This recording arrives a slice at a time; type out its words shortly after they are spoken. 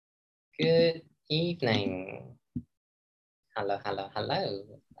Good evening. Hello, hello, hello.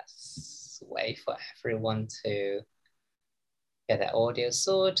 Let's wait for everyone to get their audio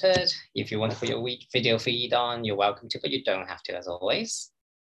sorted. If you want to put your video feed on, you're welcome to, but you don't have to as always.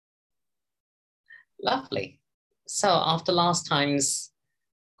 Lovely. So after last time's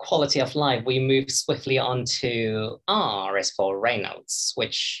quality of life, we moved swiftly on to R is for Raynaud's,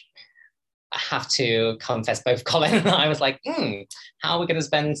 which I have to confess, both Colin and I was like, how are we going to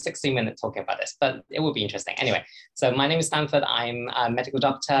spend 60 minutes talking about this? But it will be interesting. Anyway, so my name is Stanford. I'm a medical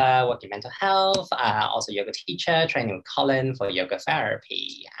doctor working in mental health, also yoga teacher, training with Colin for yoga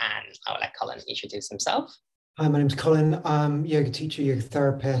therapy. And I would let Colin introduce himself. Hi, my name's Colin. I'm yoga teacher, yoga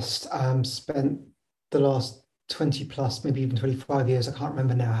therapist. Spent the last 20 plus, maybe even 25 years, I can't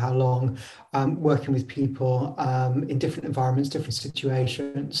remember now how long, working with people in different environments, different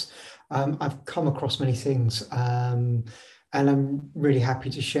situations. I've come across many things, and I'm really happy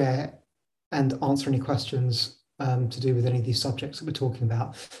to share and answer any questions to do with any of these subjects that we're talking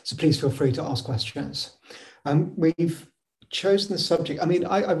about. So please feel free to ask questions. We've chosen the subject. I mean,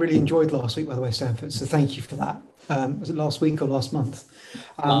 I really enjoyed last week, by the way, Stanford. So thank you for that. Was it last week or last month?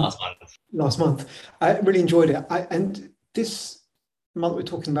 Last month. Last month. I really enjoyed it. And this month we're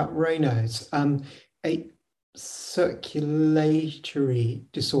talking about Raynaud's, a circulatory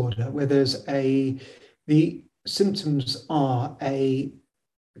disorder where the symptoms are a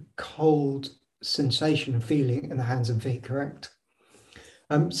cold sensation and feeling in the hands and feet, correct?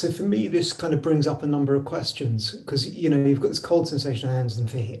 So for me, this kind of brings up a number of questions because, you've got this cold sensation in hands and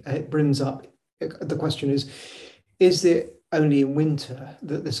feet. It brings up, the question is it only in winter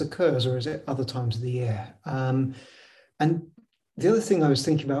that this occurs or is it other times of the year? And the other thing I was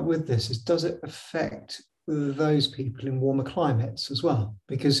thinking about with this is, does it affect those people in warmer climates as well?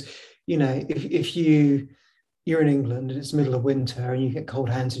 Because, if you're in England and it's the middle of winter and you get cold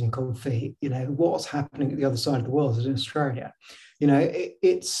hands and cold feet, what's happening at the other side of the world is in Australia.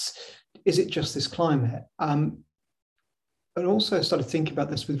 Is it just this climate? And also started thinking about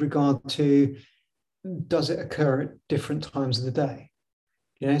this with regard to, does it occur at different times of the day?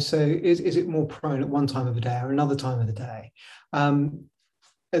 So is it more prone at one time of the day or another time of the day?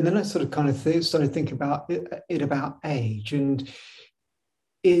 And then I sort of started thinking about it about age, and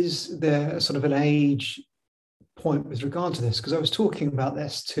is there sort of an age point with regard to this? Because I was talking about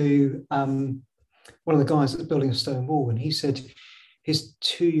this to one of the guys that's building a stone wall, and he said his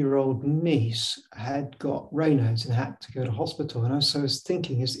 2-year-old niece had got Raynaud's and had to go to hospital. And I was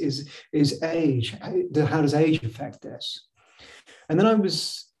thinking, is age, how does age affect this? And then I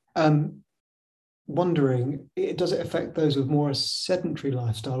was wondering, does it affect those with more a sedentary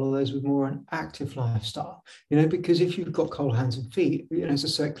lifestyle or those with more an active lifestyle? Because if you've got cold hands and feet, it's a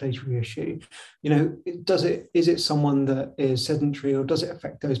circulatory issue. Is it someone that is sedentary, or does it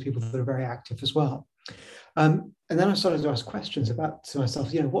affect those people that are very active as well? And then I started to ask questions to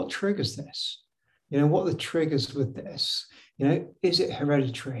myself, what triggers this? What are the triggers with this? Is it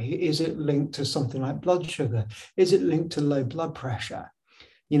hereditary? Is it linked to something like blood sugar? Is it linked to low blood pressure?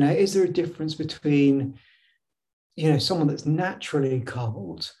 Is there a difference between, someone that's naturally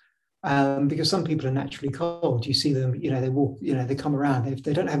cold? Because some people are naturally cold. You see them, they walk, they come around,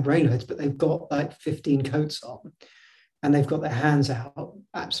 they don't have Raynaud's, but they've got like 15 coats on and they've got their hands out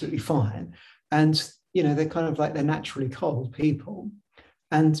absolutely fine. And they're kind of like, they're naturally cold people.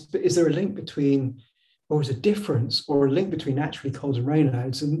 But is there a link between, or is a difference or a link between naturally cold and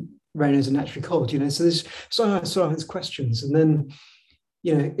Raynaud's and naturally cold? So there's these questions. And then,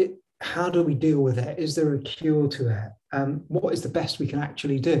 how do we deal with it? Is there a cure to it? What is the best we can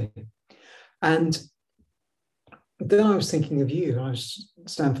actually do? And then I was thinking of you,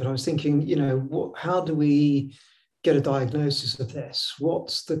 Stanford. I was thinking, how do we get a diagnosis of this?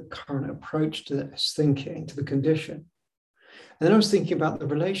 What's the current approach to this thinking, to the condition? And then I was thinking about the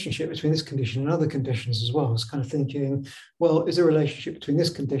relationship between this condition and other conditions as well. I was kind of thinking, well, is there a relationship between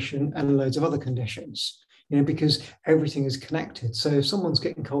this condition and loads of other conditions? Because everything is connected. So if someone's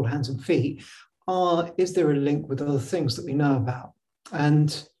getting cold hands and feet, is there a link with other things that we know about?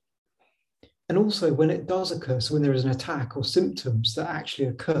 And also when it does occur, so when there is an attack or symptoms that actually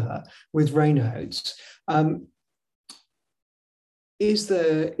occur with Raynaud's, is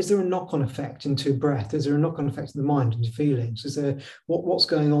there a knock-on effect into breath? Is there a knock-on effect in the mind, into feelings? Is there what's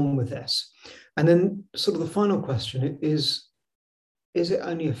going on with this? And then sort of the final question is it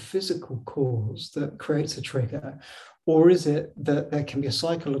only a physical cause that creates a trigger, or is it that there can be a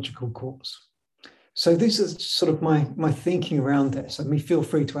psychological cause? So this is sort of my thinking around this. I mean, feel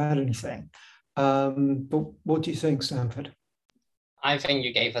free to add anything. But what do you think, Stanford? I think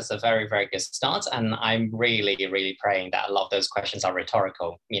you gave us a very, very good start. And I'm really, really praying that a lot of those questions are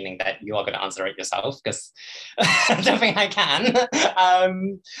rhetorical, meaning that you are going to answer it yourself, because I don't think I can.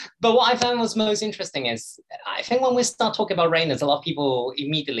 But what I found was most interesting is, I think when we start talking about Raynaud's, a lot of people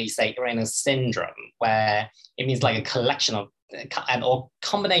immediately say Raynaud's syndrome, where it means like a collection of or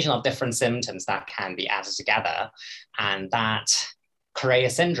combination of different symptoms that can be added together, and that create a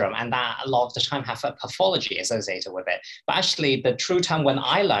syndrome, and that a lot of the time have a pathology associated with it. But actually, the true term when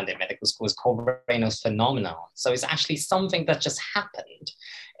I learned in medical school is called Raynaud's phenomenon. So it's actually something that just happened.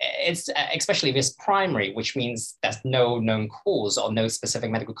 It's especially if it's primary, which means there's no known cause or no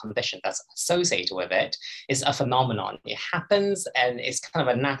specific medical condition that's associated with it. It's a phenomenon. It happens, and it's kind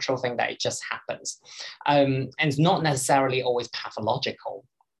of a natural thing that it just happens. And it's not necessarily always pathological.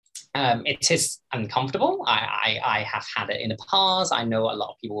 It is uncomfortable. I have had it in the past. I know a lot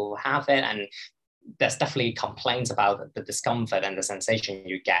of people will have it, and there's definitely complaints about the discomfort and the sensation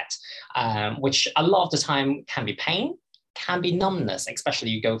you get, which a lot of the time can be pain, can be numbness, especially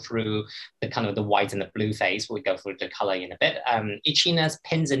you go through the kind of the white and the blue phase. We'll go through the color in a bit. Itchiness,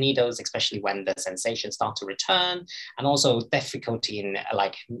 pins and needles, especially when the sensations start to return, and also difficulty in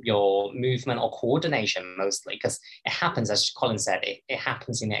like your movement or coordination, mostly because it happens, as Colin said, it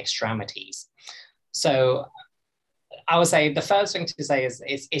happens in the extremities. So I would say the first thing to say is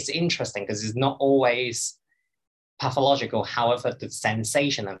it's interesting because it's not always pathological. However, the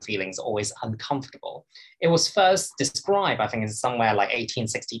sensation and feelings are always uncomfortable. It was first described, I think, in somewhere like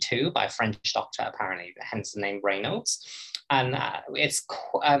 1862 by a French doctor, apparently, hence the name Raynaud. And it's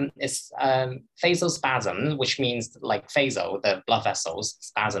vasospasm, which means like vasal, the blood vessels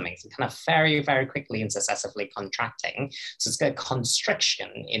spasming, so kind of very, very quickly and successively contracting. So it's a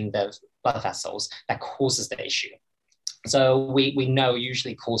constriction in the blood vessels that causes the issue. So we know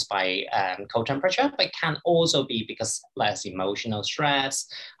usually caused by cold temperature, but it can also be because less emotional stress,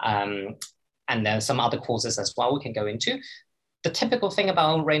 and then some other causes as well we can go into. The typical thing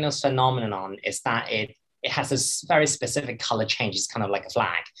about Raynaud's phenomenon is that it has this very specific color change. It's kind of like a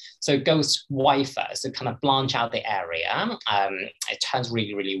flag. So it goes white first, so kind of blanch out the area. It turns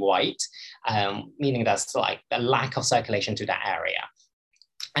really, really white, meaning there's like a lack of circulation to that area.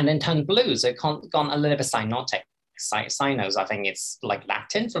 And then turn blue, so it gone a little bit cyanotic. Cynos, I think it's like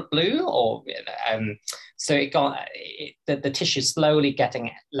Latin for blue, or so it got the tissue slowly getting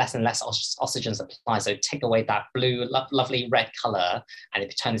less and less oxygen supply, so take away that blue, lovely red color, and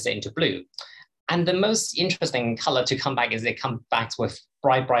it turns it into blue. And the most interesting color to come back is it comes back with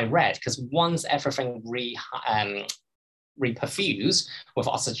bright red, because once everything reperfused with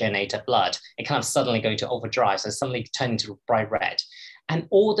oxygenated blood, it kind of suddenly going to overdrive, so suddenly turn into bright red. And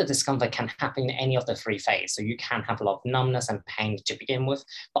all the discomfort can happen in any of the three phases. So you can have a lot of numbness and pain to begin with,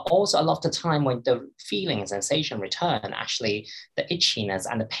 but also a lot of the time when the feeling and sensation return, actually the itchiness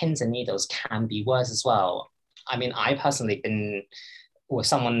and the pins and needles can be worse as well. I mean, I personally been with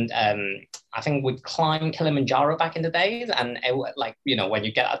someone, I think would climb Kilimanjaro back in the days, and it, like, you know, when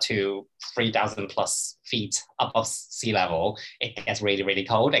you get up to 3,000 plus feet above sea level, it gets really, really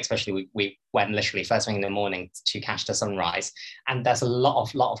cold. Especially we went literally first thing in the morning to catch the sunrise, and there's a lot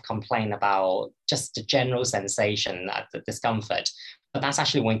of complaint about just the general sensation, the discomfort. But that's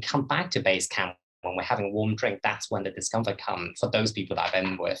actually when we come back to base camp, when we're having a warm drink, that's when the discomfort comes for those people that I've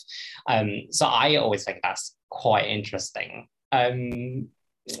been with. So I always think that's quite interesting.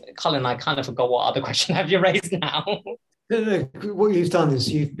 Colin, I kind of forgot what other question have you raised now. No, what you've done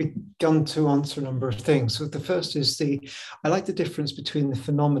is you've begun to answer a number of things. So the first is I like the difference between the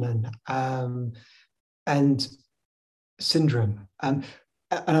phenomenon and syndrome. And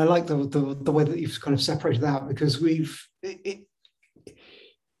I like the way that you've kind of separated that, because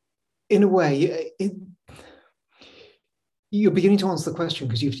in a way, you're beginning to answer the question,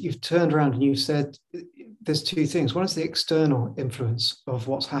 because you've turned around and you've said there's two things. One is the external influence of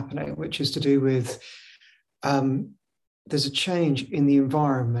what's happening, which is to do with there's a change in the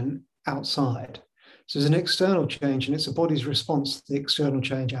environment outside. So there's an external change, and it's the body's response to the external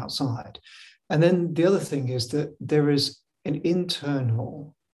change outside. And then the other thing is that there is an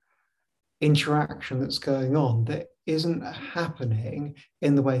internal interaction that's going on that isn't happening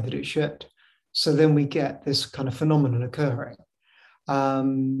in the way that it should. So then we get this kind of phenomenon occurring.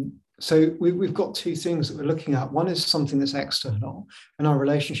 So we've got two things that we're looking at. One is something that's external and our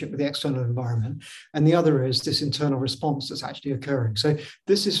relationship with the external environment. And the other is this internal response that's actually occurring. So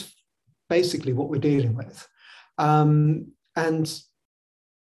this is basically what we're dealing with. And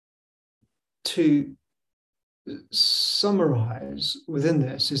to summarize within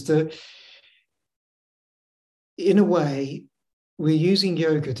this is that, in a way, we're using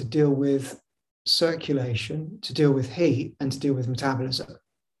yoga to deal with circulation, to deal with heat, and to deal with metabolism.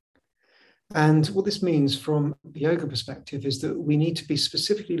 And what this means from a yoga perspective is that we need to be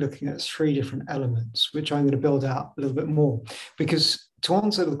specifically looking at 3 different elements, which I'm going to build out a little bit more. Because to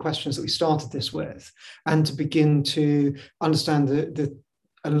answer the questions that we started this with, and to begin to understand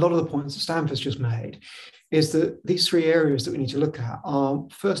a lot of the points that Stanford's just made, is that these 3 areas that we need to look at are,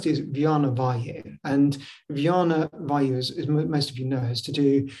 first is Vyana Vayu. And Vyana Vayu, as most of you know, is to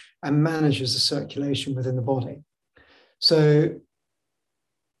do and manages the circulation within the body. So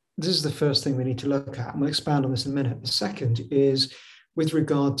this is the first thing we need to look at, and we'll expand on this in a minute. The second is with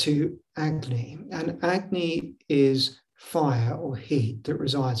regard to Agni, and Agni is fire or heat that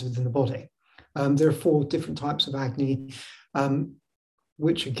resides within the body. There are 4 different types of Agni,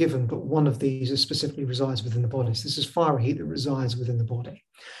 which are given, but one of these is specifically resides within the body. So this is fire or heat that resides within the body.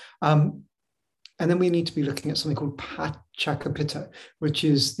 And then we need to be looking at something called Pachaka, which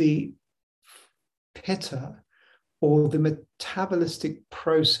is the pitta, or the metabolistic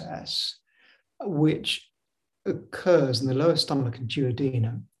process which occurs in the lower stomach and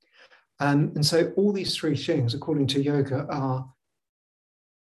duodenum. And so all these 3 things, according to yoga, are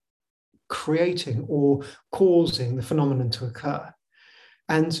creating or causing the phenomenon to occur.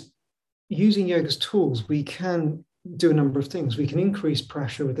 And using yoga's tools, we can do a number of things. We can increase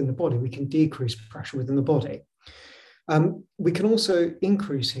pressure within the body. We can decrease pressure within the body. We can also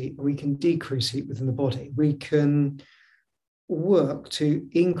increase heat, and we can decrease heat within the body. We can work to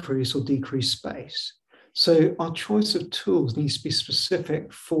increase or decrease space. So our choice of tools needs to be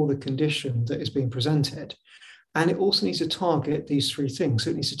specific for the condition that is being presented. And it also needs to target these 3 things.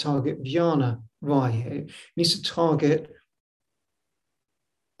 So it needs to target Vyana Vayu, it needs to target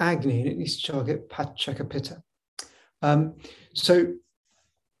Agni, and it needs to target Pachaka. So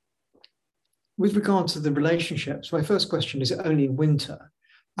with regard to the relationships, my first question is it only in winter?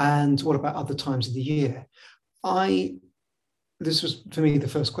 And what about other times of the year? This was, for me, the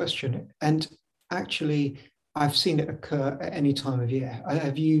first question. And actually, I've seen it occur at any time of year.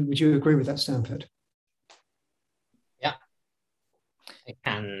 Would you agree with that, Stanford? Yeah, it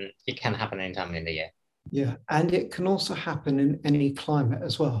can happen any time in the year. Yeah, and it can also happen in any climate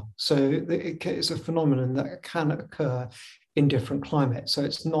as well. So it's a phenomenon that can occur in different climates. So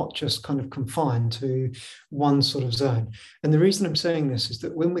it's not just kind of confined to one sort of zone. And the reason I'm saying this is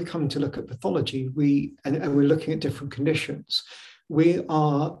that when we're coming to look at pathology, and we're looking at different conditions, we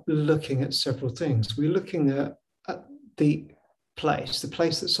are looking at several things. We're looking at the place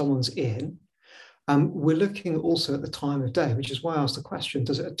that someone's in. We're looking also at the time of day, which is why I asked the question,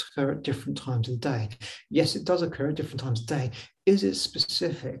 does it occur at different times of the day? Yes, it does occur at different times of the day. Is it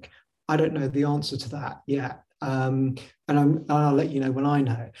specific? I don't know the answer to that yet. And I'll let you know when I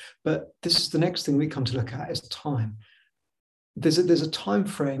know. But this is the next thing we come to look at is time. There's a time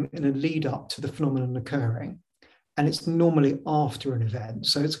frame in a lead up to the phenomenon occurring, and it's normally after an event.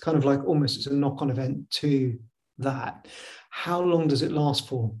 So it's kind of like almost it's a knock-on event to that. How long does it last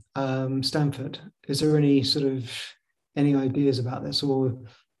for? Stanford, is there any ideas about this? Or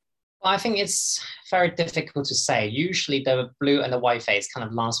Well, I think it's very difficult to say. Usually the blue and the white phase kind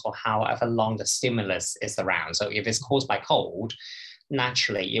of lasts for however long the stimulus is around. So if it's caused by cold,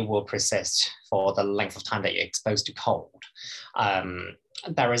 naturally it will persist for the length of time that you're exposed to cold.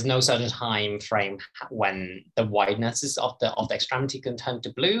 There is no certain time frame when the whitenesses of the extremity can turn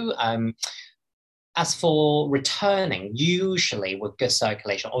to blue. As for returning, usually with good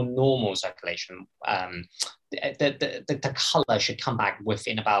circulation or normal circulation, the color should come back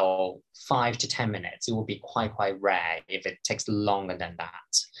within about 5 to 10 minutes. It will be quite rare if it takes longer than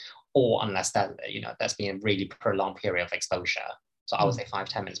that, or unless that's been a really prolonged period of exposure. So I would say 5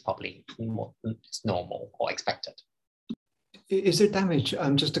 to 10 minutes probably more is normal or expected. Is there damage?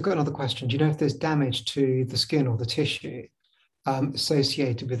 Just to go another question. Do you know if there's damage to the skin or the tissue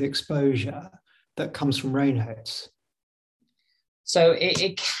associated with exposure that comes from Raynaud? So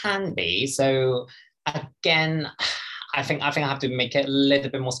it can be. So again, I think I have to make it a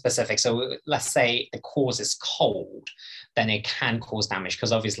little bit more specific. So let's say the cause is cold, then it can cause damage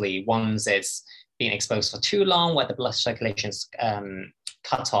because obviously once it's been exposed for too long, where the blood circulation is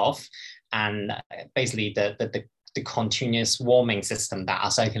cut off, and basically the continuous warming system that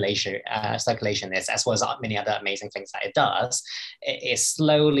our circulation is, as well as many other amazing things that it does, it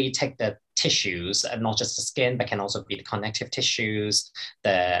slowly take the tissues, and not just the skin, but can also be the connective tissues,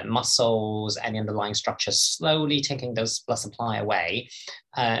 the muscles, any underlying structures, slowly taking those blood supply away,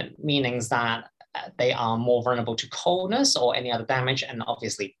 meaning that they are more vulnerable to coldness or any other damage. And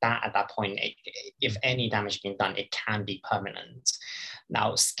obviously that at that point, if any damage being done, it can be permanent.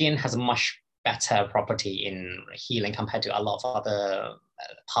 Now, skin has a much better property in healing compared to a lot of other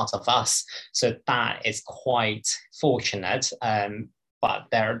parts of us. So that is quite fortunate. But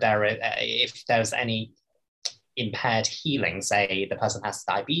if there's any impaired healing, say the person has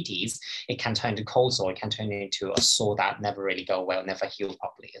diabetes, it can turn to cold sore, it can turn into a sore that never really go well, never heal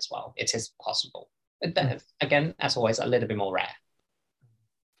properly as well. It is possible. But again, as always, a little bit more rare.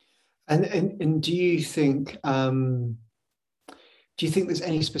 And do you think there's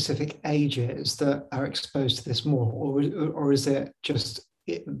any specific ages that are exposed to this more, or is it just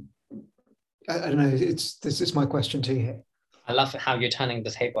I don't know. This is my question to you. I love how you're turning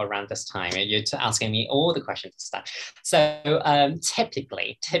the table around this time. You're asking me all the questions this time. So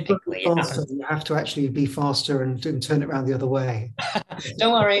typically, faster, you have to actually be faster and turn it around the other way.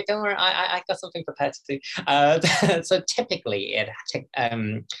 Don't worry. I got something prepared to do. So typically, it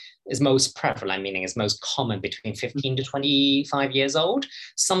is most prevalent, meaning it's most common between 15 to 25 years old.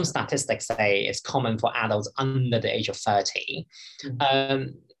 Some statistics say it's common for adults under the age of 30.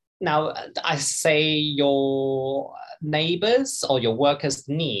 Now, I say your neighbors or your workers'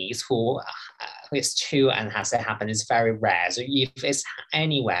 niece who is 2 and has it happen is very rare. So if it's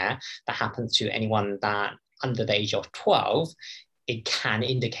anywhere that happens to anyone that under the age of 12, it can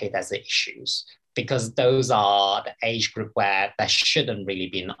indicate there's issues, because those are the age group where there shouldn't really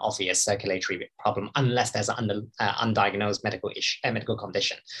be an obvious circulatory problem unless there's an undiagnosed medical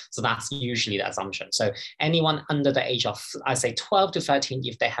condition. So that's usually the assumption. So anyone under the age of, I say 12 to 13,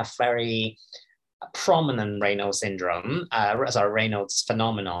 if they have very prominent Raynaud syndrome, Raynaud's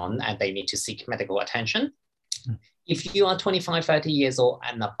phenomenon, and they need to seek medical attention. If you are 25, 30 years old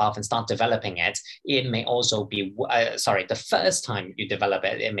and above and start developing it, it may also be, the first time you develop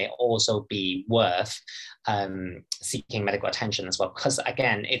it, it may also be worth seeking medical attention as well. Because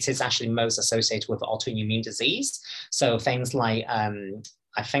again, it is actually most associated with autoimmune disease. So things like,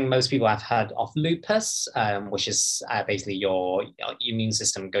 I think most people have heard of lupus, which is basically your immune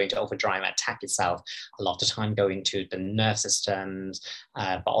system going to overdrive and attack itself, a lot of the time going to the nerve systems,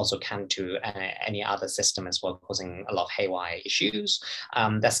 but also can to any other system as well, causing a lot of haywire issues.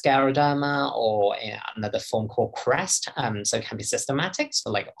 There's scleroderma, or another form called CREST, so it can be systematic,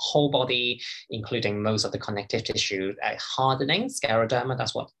 so like whole body, including most of the connective tissue hardening. Scleroderma,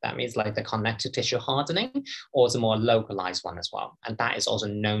 that's what that means, like the connective tissue hardening, or it's a more localized one as well. And that is also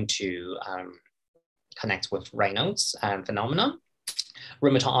known to connect with Raynaud's phenomenon.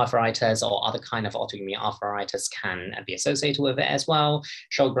 Rheumatoid arthritis or other kind of autoimmune arthritis can be associated with it as well.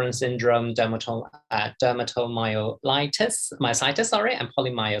 Sjogren's syndrome, dermatomyositis, and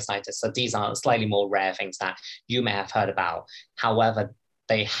polymyositis. So these are slightly more rare things that you may have heard about. However,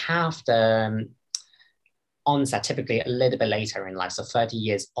 they have the onset typically a little bit later in life, so 30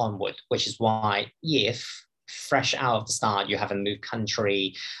 years onward, which is why if fresh out of the start, you haven't moved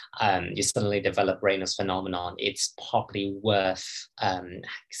country, you suddenly develop Raynaud's phenomenon, it's probably worth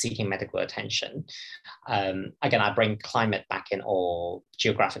seeking medical attention. Again, I bring climate back in or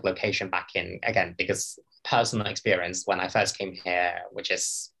geographic location back in, again, because personal experience when I first came here, which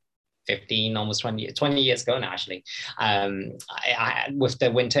is 15, almost 20 years ago now, actually. With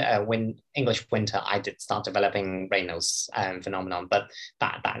the winter, English winter, I did start developing Raynaud's phenomenon, but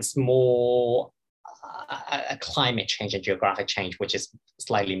that's more a climate change and geographic change, which is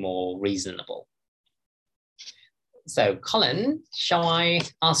slightly more reasonable. So, Colin, shall I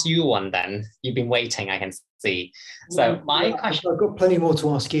ask you one then? You've been waiting, I can see. So my question... I've got plenty more to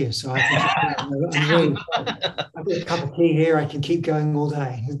ask you, so I can I've got a cup of tea here. I can keep going all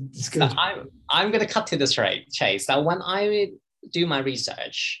day. It's good. So I'm going to cut to the chase. So when I do my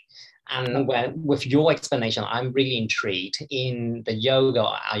research, and with your explanation, I'm really intrigued in the yoga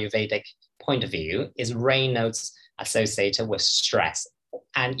or Ayurvedic point of view. Is Raynaud's associated with stress?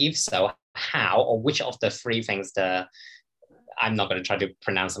 And if so, how or which of the 3 things I'm not going to try to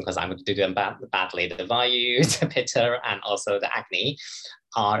pronounce them because I'm going to do them badly. The Vayu, the Pitta, and also the Agni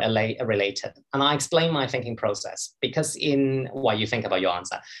are related. And I explain my thinking process because in what you think about your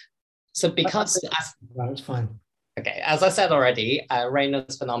answer. So because... That's fine. Okay, as I said already,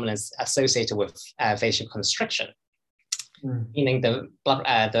 Raynaud's phenomenon is associated with facial constriction, meaning the blood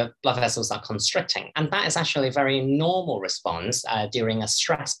vessels are constricting. And that is actually a very normal response during a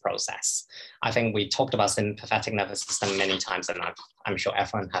stress process. I think we talked about sympathetic nervous system many times, and I'm sure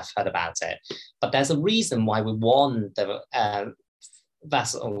everyone has heard about it. But there's a reason why we want the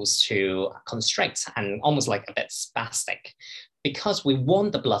vessels to constrict and almost like a bit spastic, because we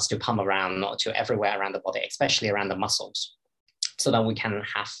want the blood to pump around, not to everywhere around the body, especially around the muscles, so that we can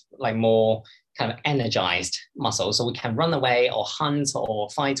have like more kind of energized muscles, so we can run away or hunt or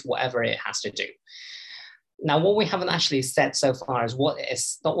fight, whatever it has to do. Now, what we haven't actually said so far is what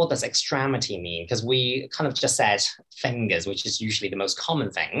does extremity mean? Because we kind of just said fingers, which is usually the most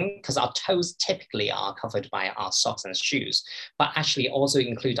common thing, because our toes typically are covered by our socks and shoes, but actually also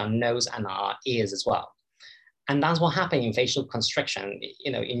include our nose and our ears as well. And that's what happens in facial constriction.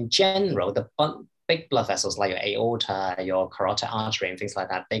 In general, the big blood vessels like your aorta, your carotid artery, and things like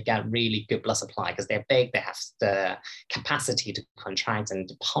that, they get really good blood supply because they're big, they have the capacity to contract and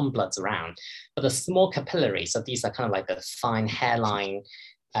to pump bloods around. But the small capillaries, so these are kind of like the fine hairline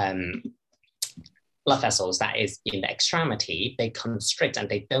blood vessels that is in the extremity, they constrict and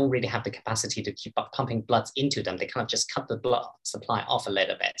they don't really have the capacity to keep up pumping bloods into them. They kind of just cut the blood supply off a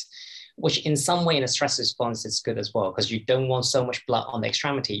little bit, which in some way in a stress response is good as well, because you don't want so much blood on the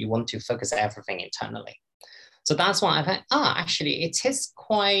extremity. You want to focus everything internally. So that's why I thought, actually, it is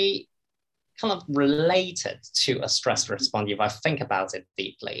quite kind of related to a stress response if I think about it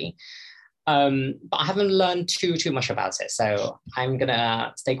deeply. But I haven't learned too much about it. So I'm going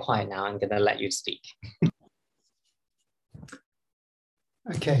to stay quiet now. I'm going to let you speak.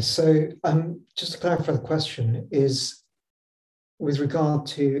 Okay, so just to clarify the question is with regard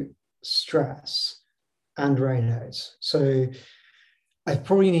to stress and Raynaud's. So I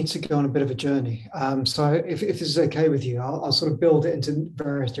probably need to go on a bit of a journey. So if this is okay with you, I'll sort of build it into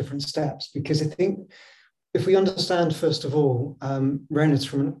various different steps, because I think if we understand, first of all, Raynaud's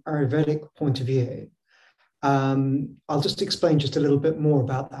from an Ayurvedic point of view, I'll just explain just a little bit more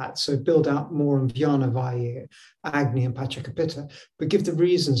about that. So build out more on Vyana, Vayu, Agni, and Pachakapita, but give the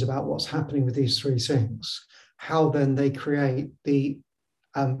reasons about what's happening with these three things, how then they create the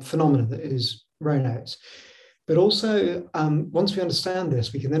phenomena that is Raynaud's. But also, once we understand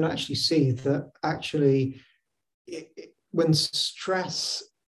this, we can then actually see that actually, when stress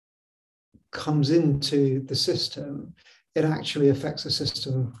comes into the system, it actually affects the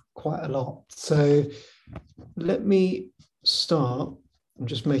system quite a lot. So let me start. I'm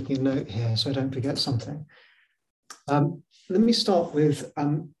just making a note here so I don't forget something. Let me start with,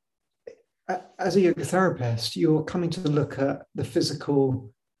 as a yoga therapist, you're coming to look at the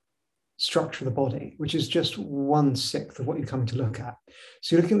physical structure of the body, which is just 1/6 of what you're coming to look at.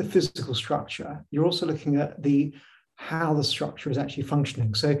 So you're looking at the physical structure. You're also looking at how the structure is actually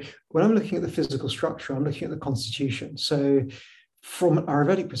functioning. So when I'm looking at the physical structure, I'm looking at the constitution. So from an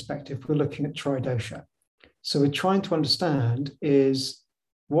Ayurvedic perspective, we're looking at tridosha. So we're trying to understand is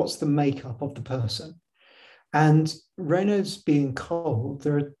what's the makeup of the person. And Raynaud's being cold,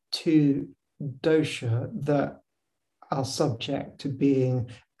 there are two dosha that are subject to being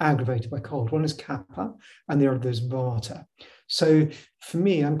aggravated by cold. One is kapha and the other is vata. So for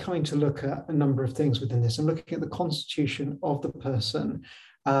me, I'm coming to look at a number of things within this. I'm looking at the constitution of the person,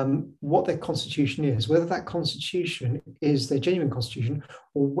 what their constitution is, whether that constitution is their genuine constitution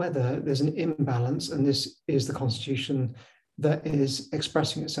or whether there's an imbalance and this is the constitution that is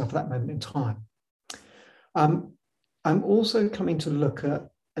expressing itself at that moment in time. I'm also coming to look at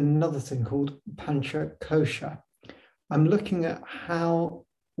another thing called pancha kosha. I'm looking at how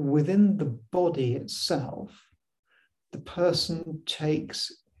within the body itself, the person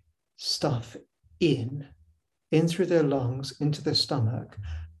takes stuff in through their lungs, into their stomach,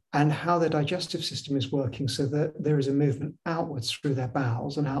 and how their digestive system is working so that there is a movement outwards through their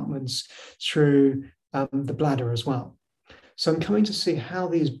bowels and outwards through the bladder as well. So I'm coming to see how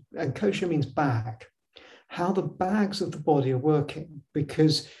these, and kosha means bag, how the bags of the body are working,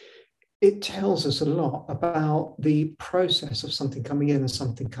 because it tells us a lot about the process of something coming in and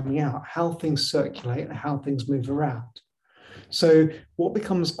something coming out, how things circulate and how things move around. So what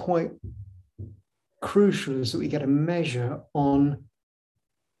becomes quite crucial is that we get a measure on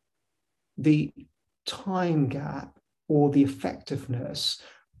the time gap or the effectiveness.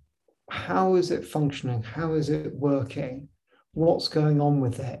 How is it functioning? How is it working? What's going on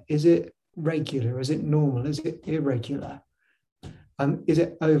with it? Is it regular? Is it normal? Is it irregular? Is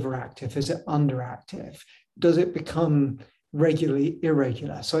it overactive? Is it underactive? Does it become regularly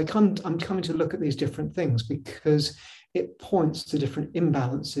irregular? So I'm coming to look at these different things because it points to different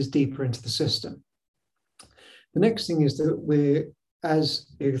imbalances deeper into the system. The next thing is that we're,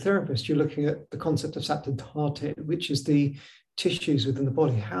 as a therapist, you're looking at the concept of sapta dhatu, which is the tissues within the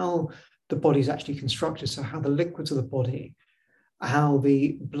body, how the body is actually constructed. So how the liquids of the body, how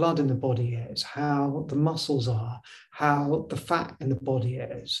the blood in the body is, how the muscles are, how the fat in the body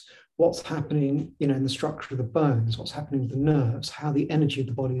is, what's happening, in the structure of the bones, what's happening with the nerves, how the energy of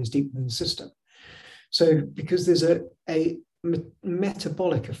the body is deep within the system. So because there's a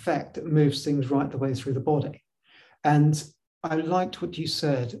metabolic effect that moves things right the way through the body. And I liked what you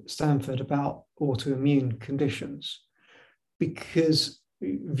said, Stanford, about autoimmune conditions, because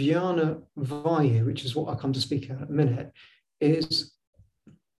Vyana Vayu, which is what I'll come to speak about in a minute, is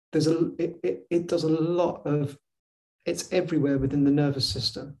it does a lot of, it's everywhere within the nervous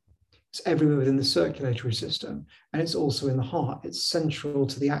system. It's everywhere within the circulatory system, and it's also in the heart. It's central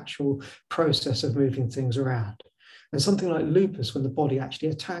to the actual process of moving things around. And something like lupus, when the body actually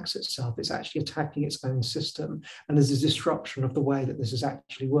attacks itself, it's actually attacking its own system, and there's a disruption of the way that this is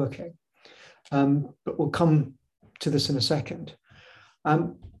actually working. But we'll come to this in a second.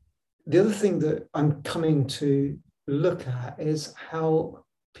 The other thing that I'm coming to look at is how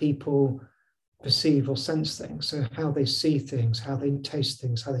people perceive or sense things. So how they see things, how they taste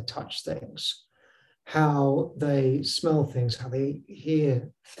things, how they touch things, how they smell things, how they hear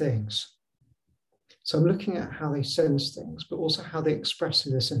things. So I'm looking at how they sense things, but also how they express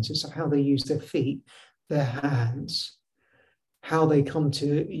through their senses, so how they use their feet, their hands, how they come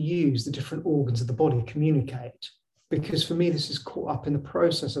to use the different organs of the body, communicate. Because for me, this is caught up in the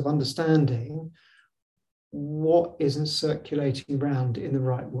process of understanding what isn't circulating around in the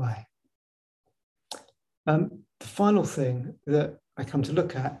right way. The final thing that I come to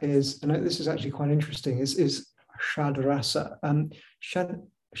look at is, and this is actually quite interesting, is shadrasa.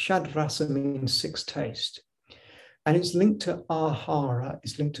 Shadrasa means six taste, and it's linked to ahara,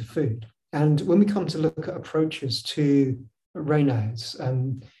 it's linked to food. And when we come to look at approaches to Raynaud's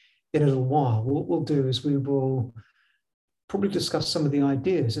in a little while, what we'll do is we will probably discuss some of the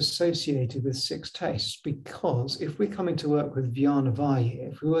ideas associated with six tastes, because if we're coming to work with Vyana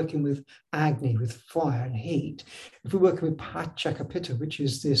Vayu, if we're working with Agni, with fire and heat, if we're working with Pachaka Pitta, which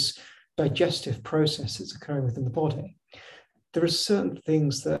is this digestive process that's occurring within the body, there are certain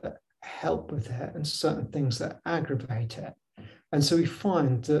things that help with it and certain things that aggravate it. And so we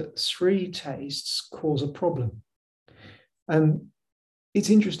find that three tastes cause a problem. It's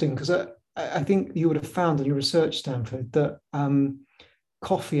interesting because I think you would have found in your research, Stanford, that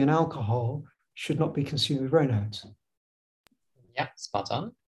coffee and alcohol should not be consumed with Raynaud's. Yeah, spot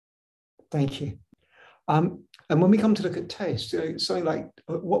on. Thank you. And when we come to look at taste, something like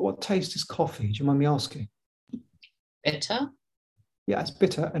what taste is coffee? Do you mind me asking? Bitter? Yeah, it's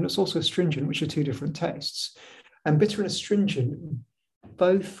bitter, and it's also astringent, which are two different tastes. And bitter and astringent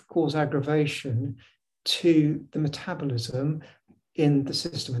both cause aggravation to the metabolism in the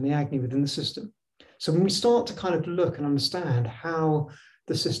system and the agni within the system. So when we start to kind of look and understand how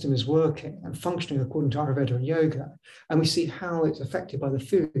the system is working and functioning according to Ayurveda and yoga, and we see how it's affected by the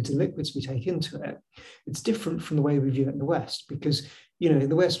foods and liquids we take into it, it's different from the way we view it in the West. Because, in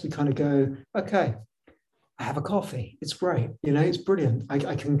the West, we kind of go, okay, I have a coffee, it's great, it's brilliant.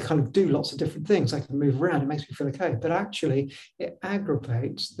 I can kind of do lots of different things. I can move around, it makes me feel okay. But actually, it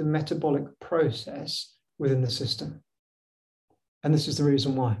aggravates the metabolic process within the system. And this is the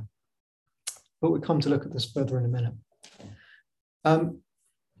reason why. But we'll come to look at this further in a minute.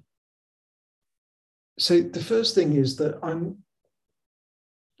 So the first thing is that I'm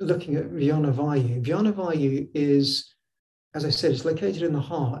looking at Vyana Vayu. Vyana Vayu is, as I said, it's located in the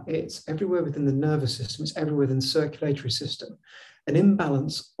heart. It's everywhere within the nervous system. It's everywhere within the circulatory system. An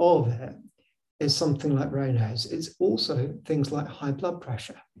imbalance of it is something like Raynaud's. It's also things like high blood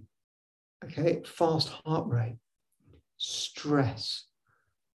pressure, okay, fast heart rate, stress,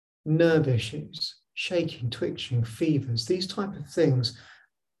 nerve issues, shaking, twitching, fevers, these type of things,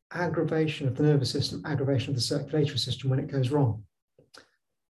 aggravation of the nervous system, aggravation of the circulatory system when it goes wrong.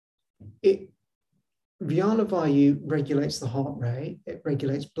 Vyana Vayu regulates the heart rate, it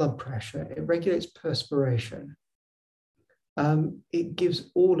regulates blood pressure, it regulates perspiration. It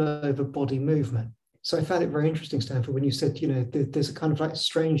gives all over body movement. So I found it very interesting, Stanford, when you said, there's a kind of like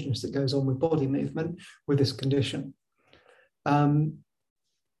strangeness that goes on with body movement with this condition. And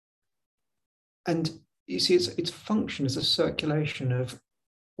you see, its function is a circulation of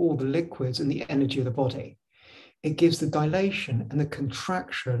all the liquids and the energy of the body. It gives the dilation and the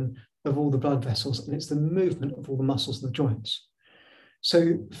contraction of all the blood vessels, and it's the movement of all the muscles and the joints.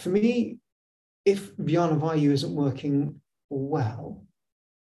 So for me, if Vyana Vayu isn't working well,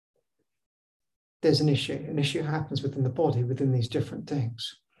 there's an issue. An issue happens within the body, within these different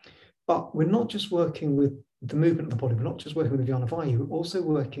things. But we're not just working with the movement of the body, we're not just working with Vyana Vayu, we're also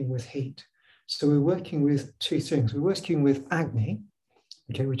working with heat. So we're working with two things. We're working with Agni,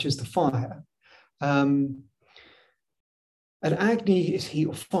 okay, which is the fire. And Agni is heat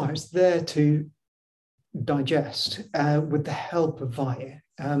or fire. It's there to digest with the help of Vayu.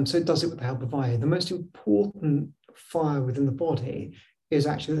 So it does it with the help of Vayu. The most important fire within the body is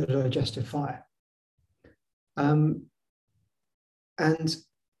actually the digestive fire. And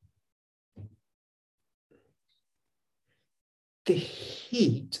the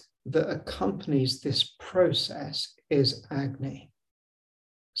heat that accompanies this process is Agni.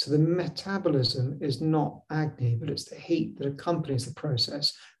 So the metabolism is not agni, but it's the heat that accompanies the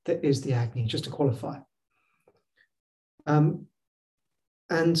process that is the agni, just to qualify. And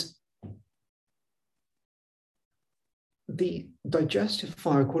the digestive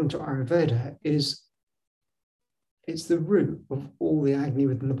fire, according to Ayurveda, it's the root of all the agni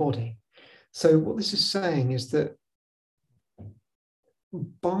within the body. So what this is saying is that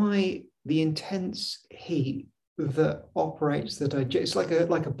by the intense heat that operates the digestion, it's like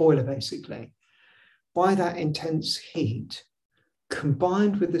a boiler basically. By that intense heat,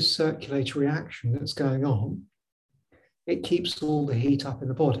 combined with the circulatory action that's going on, it keeps all the heat up in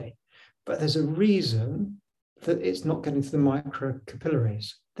the body. But there's a reason that it's not getting to the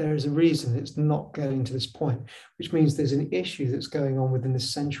microcapillaries. There is a reason it's not getting to this point, which means there's an issue that's going on within the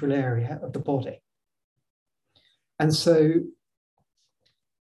central area of the body. And so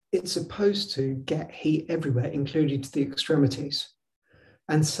it's supposed to get heat everywhere, including to the extremities.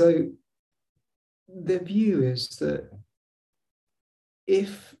 And so the view is that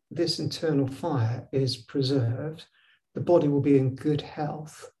if this internal fire is preserved, the body will be in good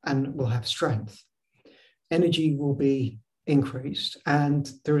health and will have strength. Energy will be increased,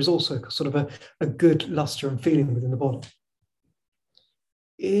 and there is also sort of a good luster and feeling within the body.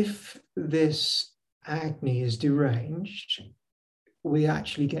 If this agni is deranged, we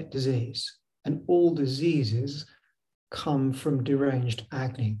actually get disease, and all diseases come from deranged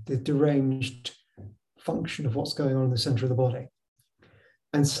agni, the deranged function of what's going on in the center of the body.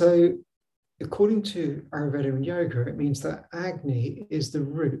 And so, according to Ayurveda and yoga, it means that agni is the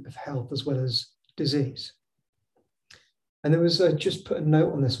root of health as well as disease. And there was just put a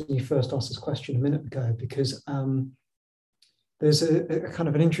note on this when you first asked this question a minute ago, because there's a kind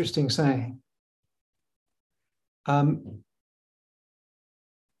of an interesting saying.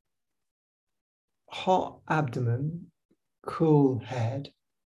 Hot abdomen, cool head,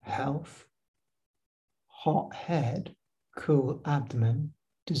 health. Hot head, cool abdomen,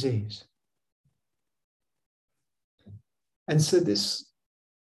 disease. And so this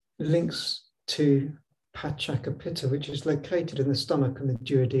links to Pachakapitta, which is located in the stomach and the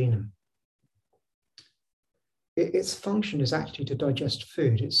duodenum. Its function is actually to digest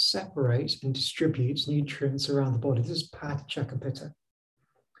food. It separates and distributes nutrients around the body. This is Pachakapitta,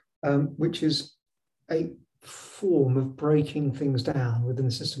 which is a form of breaking things down within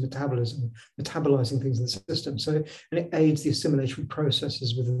the system, metabolizing things in the system. So, and it aids the assimilatory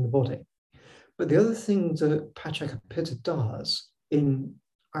processes within the body. But the other thing that Pachakapitta does in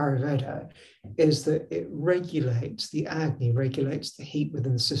Ayurveda is that it regulates the agni, regulates the heat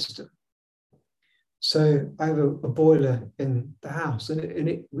within the system. So I have a boiler in the house,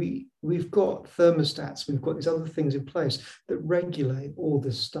 and we've got thermostats, we've got these other things in place that regulate all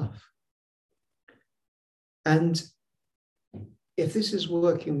this stuff. And if this is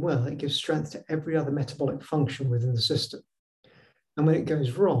working well, it gives strength to every other metabolic function within the system. And when it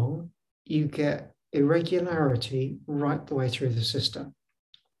goes wrong, you get irregularity right the way through the system.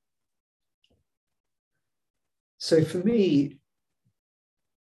 So for me,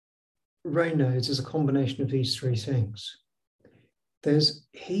 Raynaud is a combination of these three things. There's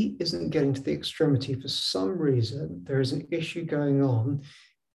heat isn't getting to the extremity for some reason. There is an issue going on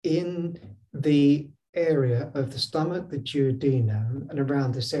in the area of the stomach, the duodenum, and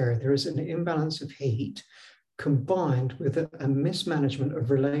around this area. There is an imbalance of heat combined with a mismanagement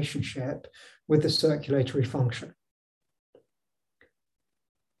of relationship with the circulatory function.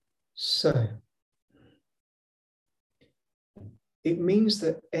 So it means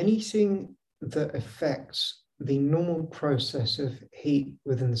that anything that affects the normal process of heat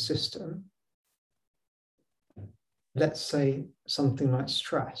within the system, let's say something like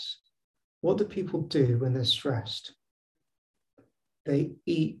stress, what do people do when they're stressed? They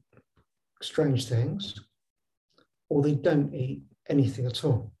eat strange things, or they don't eat anything at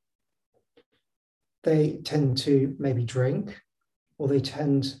all. They tend to maybe drink, or they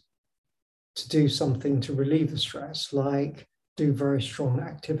tend to do something to relieve the stress, like do very strong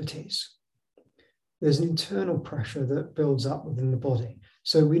activities. There's an internal pressure that builds up within the body.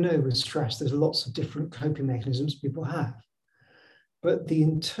 So we know with stress, there's lots of different coping mechanisms people have. But the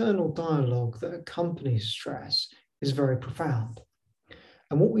internal dialogue that accompanies stress is very profound.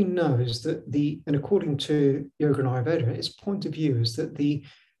 And what we know is that and according to yoga and Ayurveda, its point of view is that the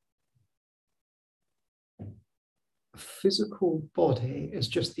physical body is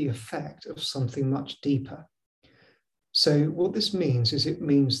just the effect of something much deeper. So what this means is it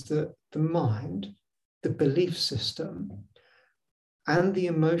means that the mind, the belief system, and the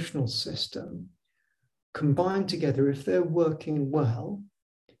emotional system combined together, if they're working well,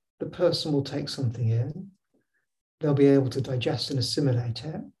 the person will take something in, they'll be able to digest and assimilate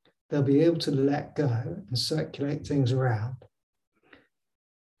it. They'll be able to let go and circulate things around.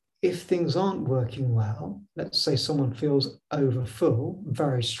 If things aren't working well, let's say someone feels overfull,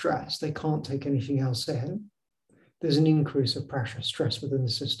 very stressed, they can't take anything else in, there's an increase of pressure, stress within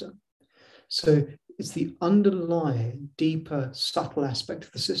the system. So it's the underlying, deeper, subtle aspect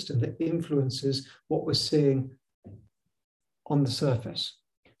of the system that influences what we're seeing on the surface.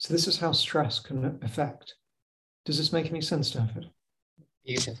 So this is how stress can affect. Does this make any sense, Stanford?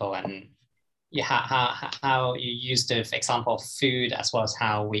 Beautiful. And yeah, how you use the example of food as well as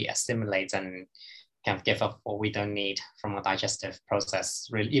how we assimilate and kind of give up what we don't need from a digestive process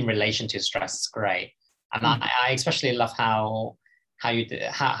in relation to stress is great. And I especially love how you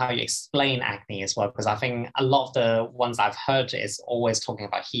explain acne as well, because I think a lot of the ones I've heard is always talking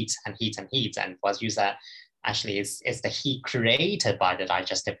about heat and heat and heat, and was used that actually is the heat created by the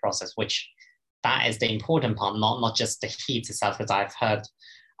digestive process, which that is the important part, not just the heat itself, because I've heard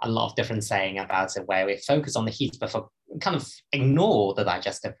a lot of different saying about it where we focus on the heat but kind of ignore the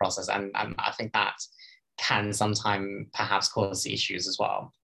digestive process, and I think that can sometimes perhaps cause issues as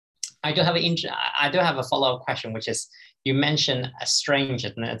well. I do have a follow-up question, which is, you mentioned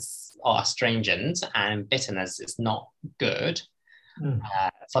astringent and bitterness is not good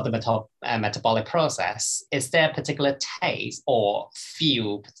for the metabolic process. Is there a particular taste or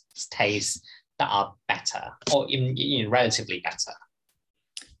few tastes that are better or relatively better?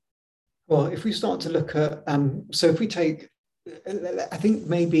 Well, if we start to look at, so if we take, I think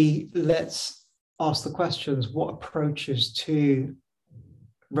maybe let's ask the questions, what approaches to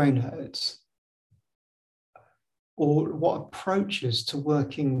Raynaud's, or what approaches to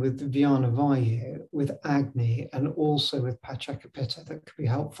working with Vyana Vayu, with acne, and also with Pachacupitta that could be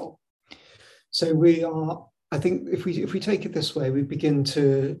helpful. So I think if we take it this way, we begin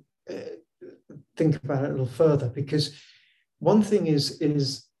to think about it a little further, because one thing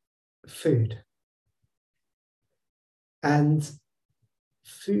is food. And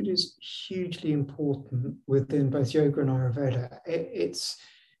food is hugely important within both yoga and Ayurveda.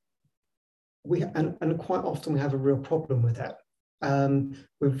 And quite often we have a real problem with it.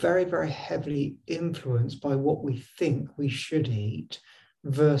 We're very, very heavily influenced by what we think we should eat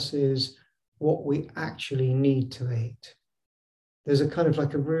versus what we actually need to eat. There's a kind of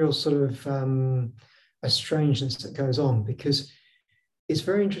like a real sort of a strangeness that goes on, because it's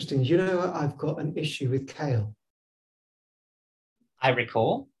very interesting. You know, I've got an issue with kale. I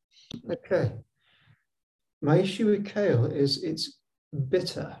recall. Okay. My issue with kale is it's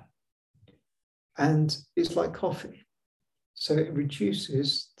bitter and it's like coffee. So it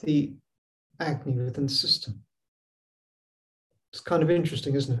reduces the acne within the system. It's kind of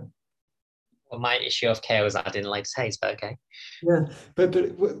interesting, isn't it? Well, my issue of kale is I didn't like the taste, but okay. Yeah, but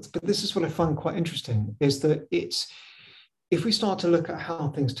this is what I find quite interesting, is that if we start to look at how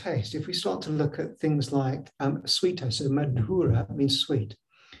things taste, if we start to look at things like sweet taste, so madhura means sweet.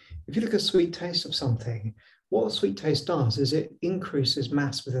 If you look at sweet taste of something, what sweet taste does is it increases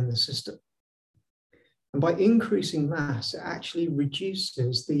mass within the system. And by increasing mass, it actually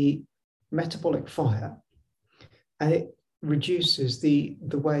reduces the metabolic fire, and it reduces the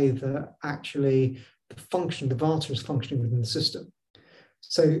way that actually the vata is functioning within the system.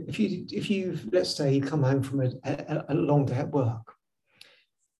 So if you let's say you come home from a long day at work,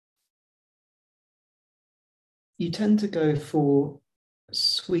 you tend to go for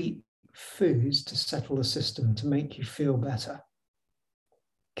sweet foods to settle the system, to make you feel better.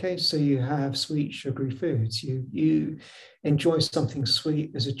 Okay, so you have sweet, sugary foods. You enjoy something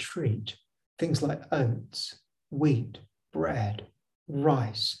sweet as a treat. Things like oats, wheat, bread,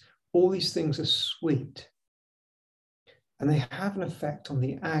 rice. All these things are sweet. And they have an effect on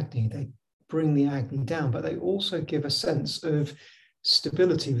the acne. They bring the acne down, but they also give a sense of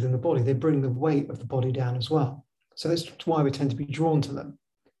stability within the body. They bring the weight of the body down as well. So that's why we tend to be drawn to them.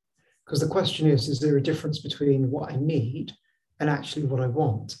 Because the question is there a difference between what I need and actually what I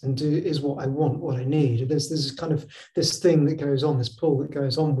want? And is what I want what I need? There's kind of this thing that goes on, this pull that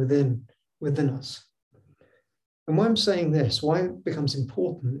goes on within us. And why I'm saying this, why it becomes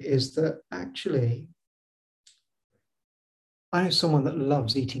important, is that actually I know someone that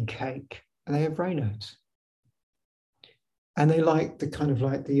loves eating cake, and they have Raynaud's. And they like the kind of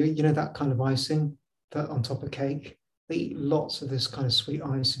like that kind of icing that on top of cake. They eat lots of this kind of sweet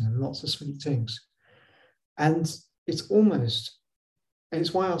icing and lots of sweet things. And it's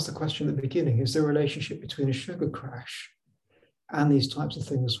why I asked the question at the beginning, is there a relationship between a sugar crash and these types of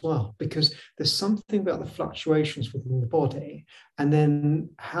things as well? Because there's something about the fluctuations within the body, and then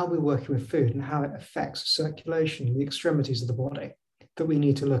how we're working with food and how it affects circulation in the extremities of the body that we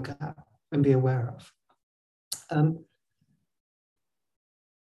need to look at and be aware of. Um,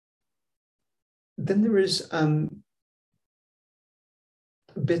 then there is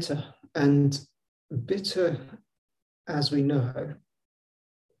bitter, and bitter, as we know,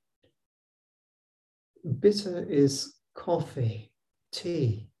 bitter is coffee,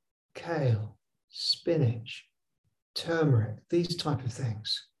 tea, kale, spinach, turmeric, these type of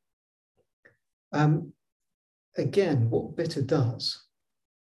things. Again, what bitter does,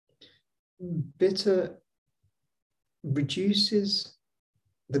 bitter reduces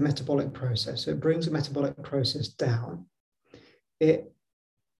the metabolic process. So it brings the metabolic process down. It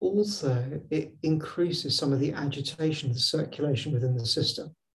increases some of the agitation of the circulation within the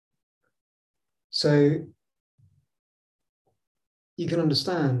system. So you can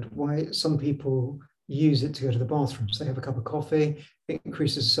understand why some people use it to go to the bathroom. So they have a cup of coffee, it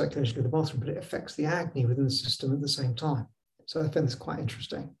increases the circulation to the bathroom, but it affects the agni within the system at the same time. So I find this quite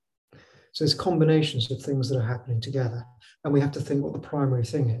interesting. So there's combinations of things that are happening together, and we have to think what the primary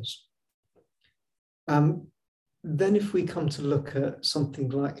thing is. Then if we come to look at something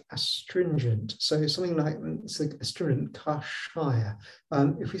like astringent, so something like astringent, kashaya,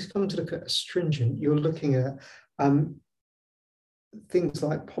 if we come to look at astringent, you're looking at things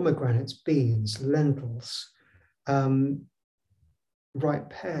like pomegranates, beans, lentils, ripe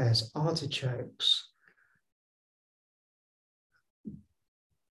pears, artichokes,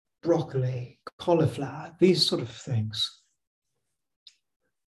 broccoli, cauliflower, these sort of things.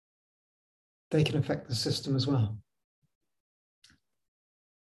 They can affect the system as well.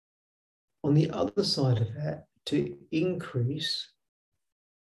 On the other side of it, to increase,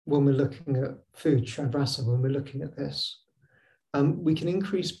 when we're looking at food, shadrasa, when we're looking at this, we can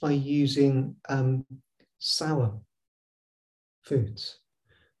increase by using sour foods.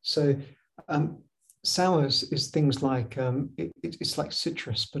 So sours is things like, it's like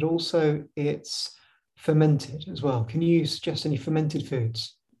citrus, but also it's fermented as well. Can you suggest any fermented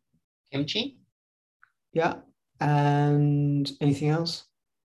foods? Kimchi? Yeah. And anything else?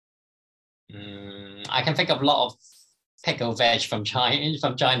 I can think of a lot of pickled veg from China,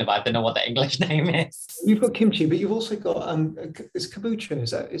 but I don't know what the English name is. You've got kimchi, but you've also got it's kombucha.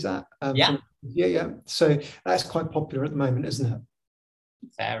 Is that yeah. Yeah. So that's quite popular at the moment, isn't it?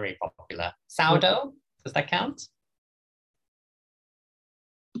 Very popular. Sourdough, does that count?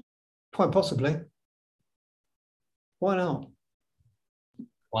 Quite possibly. Why not?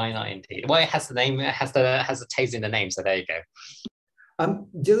 Why not indeed? Well, it has the name, it has the taste in the name, so there you go.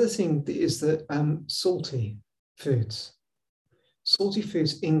 The other thing is that salty foods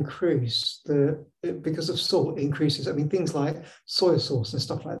increase because of salt increases. I mean, things like soy sauce and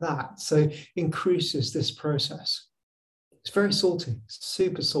stuff like that. So increases this process. It's very salty,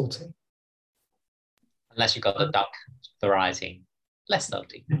 super salty. Unless you got the duck variety, less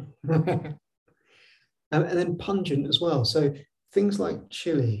salty. And then pungent as well. So things like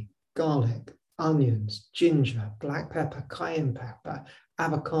chili, garlic, onions, ginger, black pepper, cayenne pepper,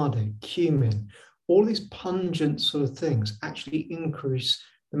 avocado, cumin, all these pungent sort of things actually increase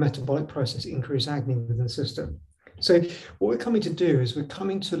the metabolic process, increase agni within the system. So what we're coming to do is we're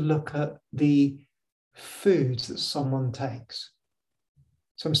coming to look at the foods that someone takes.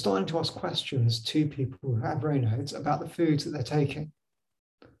 So I'm starting to ask questions to people who have Raynaud's about the foods that they're taking.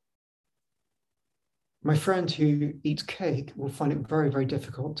 My friend who eats cake will find it very, very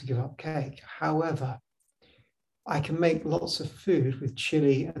difficult to give up cake. However, I can make lots of food with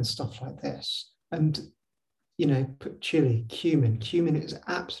chili and stuff like this. And, you know, put chili, cumin. Cumin is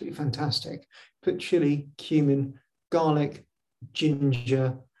absolutely fantastic. Put chili, cumin, garlic,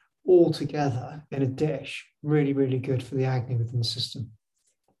 ginger, all together in a dish. Really, really good for the agni within the system.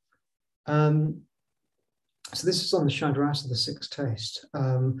 So this is on the Shadrasa, the sixth taste,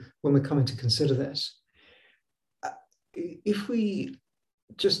 when we're coming to consider this. If we,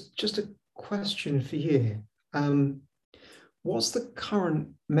 just a question for you, what's the current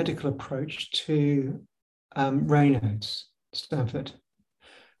medical approach to Raynaud's, Stanford?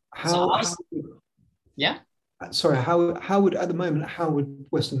 Yeah. Sorry, how would, at the moment, how would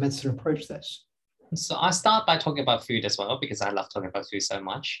Western medicine approach this? So I'll start by talking about food as well, because I love talking about food so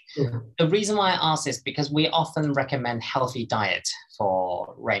much. Yeah. The reason why I ask is because we often recommend healthy diet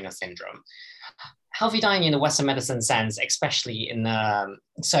for Raynaud syndrome. Healthy diet in the Western medicine sense, especially in a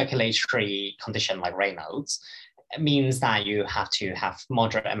circulatory condition like Raynaud's, means that you have to have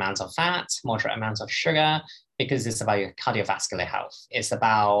moderate amounts of fat, moderate amounts of sugar, because it's about your cardiovascular health. It's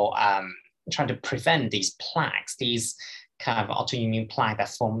about trying to prevent these plaques, these kind of autoimmune plaque that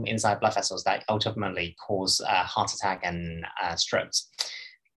form inside blood vessels that ultimately cause heart attack and strokes.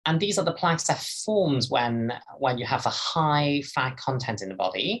 And these are the plaques that forms when you have a high fat content in the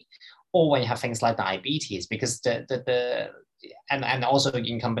body, or when you have things like diabetes, because and also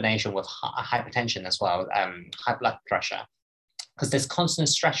in combination with hypertension as well, high blood pressure, because there's constant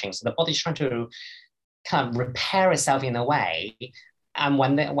stretching. So the body's trying to kind of repair itself in a way. And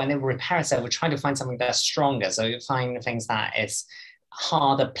when it repairs itself, we're trying to find something that's stronger. So you find things that is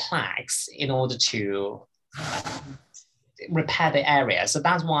harder plaques in order to repair the area. So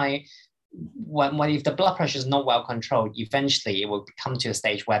that's why when if the blood pressure is not well controlled, eventually it will come to a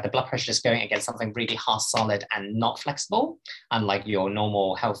stage where the blood pressure is going against something really hard, solid, and not flexible, unlike your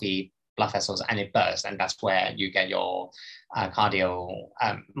normal healthy blood vessels, and it bursts, and that's where you get your myocardial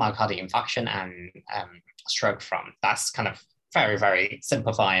infarction and stroke from. That's kind of very, very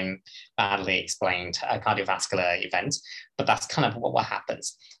simplifying, badly explained cardiovascular event, but that's kind of what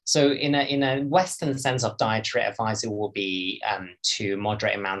happens. So in a Western sense of dietary advice, it will be to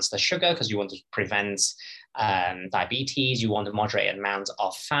moderate amounts of sugar because you want to prevent diabetes. You want to moderate amount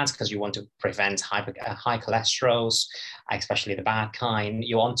of fat because you want to prevent high cholesterol, especially the bad kind.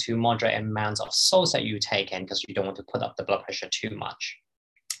 You want to moderate amounts of salt that you take in because you don't want to put up the blood pressure too much.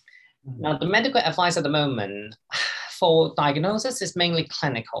 Now, the medical advice at the moment for diagnosis is mainly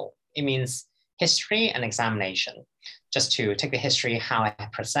clinical. It means history and examination. Just to take the history, how it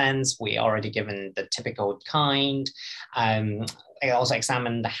presents, we already given the typical kind. I also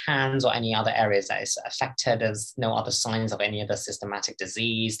examine the hands or any other areas that is affected. There's no other signs of any other systematic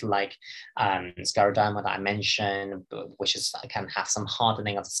disease like scleroderma that I mentioned, which can have some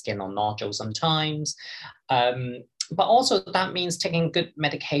hardening of the skin or nodule sometimes. But also that means taking good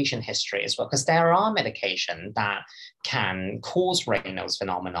medication history as well, because there are medications that can cause Raynaud's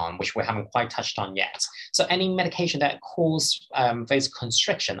phenomenon, which we haven't quite touched on yet. So any medication that causes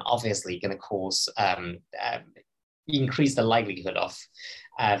vasoconstriction, obviously going to cause increase the likelihood of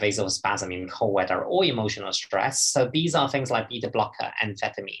vasospasm in cold weather or emotional stress. So these are things like beta blocker,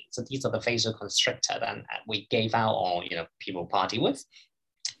 amphetamine. So these are the vasoconstrictor that we gave out or people party with.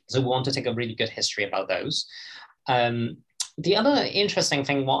 So we want to take a really good history about those. The other interesting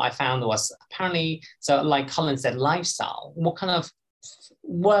thing, what I found was apparently, so like Colin said, lifestyle, what kind of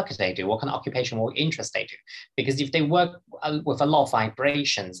work they do, what kind of occupation or interest they do. Because if they work with a lot of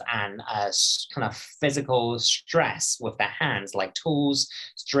vibrations and kind of physical stress with their hands, like tools,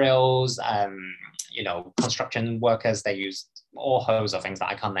 drills, construction workers, they use all hosts of things that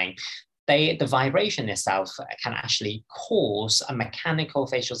I can't name. The vibration itself can actually cause a mechanical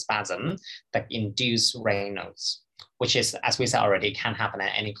facial spasm that induce Raynaud's, which is, as we said already, can happen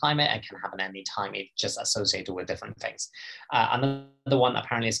at any climate and can happen at any time. It's just associated with different things. Another one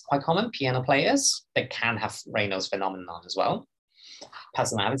apparently is quite common, piano players, they can have Raynaud's phenomenon as well.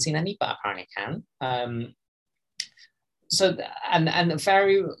 Personally, I haven't seen any, but apparently can. So, and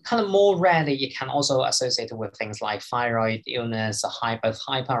very kind of more rarely, you can also associate it with things like thyroid illness, both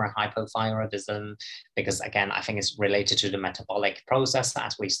hyper and hypothyroidism, because again, I think it's related to the metabolic process,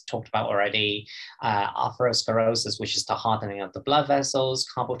 as we talked about already, atherosclerosis, which is the hardening of the blood vessels,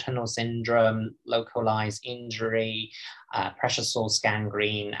 carpal tunnel syndrome, localized injury, pressure source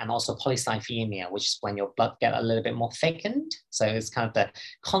gangrene, and also polycythemia, which is when your blood get a little bit more thickened. So it's kind of the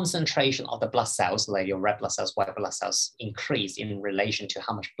concentration of the blood cells, like your red blood cells, white blood cells, increase in relation to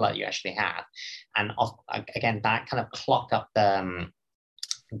how much blood you actually have. And again, that kind of clog up the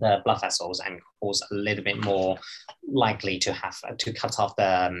blood vessels and cause a little bit more likely to have to cut off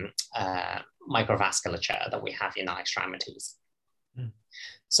the microvasculature that we have in our extremities.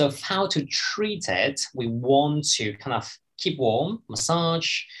 So how to treat it, we want to kind of keep warm,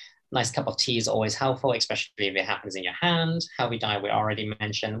 massage, nice cup of tea is always helpful, especially if it happens in your hand. Healthy diet, we already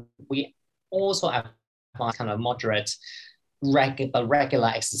mentioned. We also advise kind of moderate, regular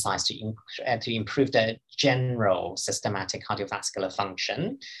exercise to improve the general systematic cardiovascular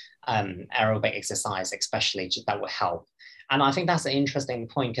function. Aerobic exercise especially, that will help. And I think that's an interesting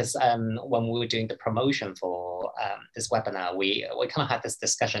point because when we were doing the promotion for this webinar, we kind of had this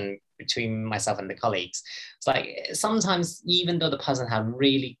discussion between myself and the colleagues. It's like sometimes even though the person had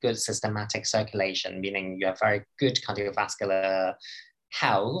really good systematic circulation, meaning you have very good cardiovascular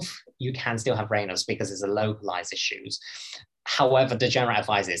health, you can still have Raynaud's because it's a localized issues. However, the general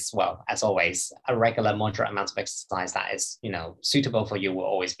advice is, well, as always, a regular moderate amount of exercise that is, suitable for you will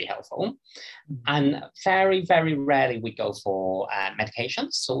always be helpful. And very, very rarely we go for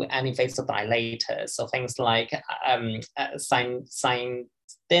medications. So any vasodilators, so things like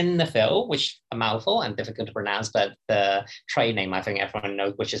sildenafil, which a mouthful and difficult to pronounce, but the trade name I think everyone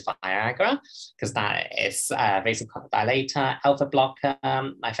knows, which is Viagra, because that is vasodilator, alpha blocker,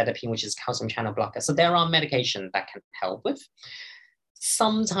 nifedipine, which is calcium channel blocker. So there are medications that can help with.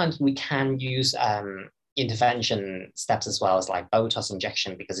 Sometimes we can use intervention steps as well as like Botox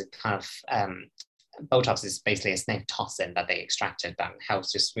injection, because it kind of Botox is basically a snake toxin that they extracted that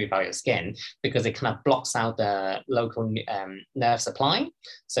helps to smooth out your skin, because it kind of blocks out the local nerve supply.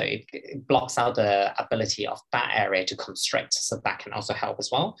 So it blocks out the ability of that area to constrict. So that can also help as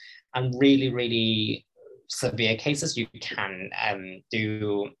well. And really, really severe cases, you can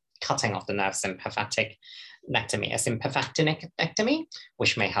do cutting of the nerve sympathetic nectomy, a sympathetinectomy,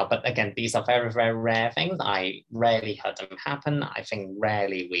 which may help. But again, these are very, very rare things. I rarely heard them happen. I think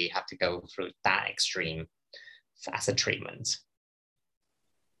rarely we have to go through that extreme as a treatment.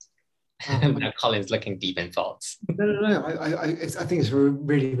 Now Colin's looking deep in thoughts. No. I think it's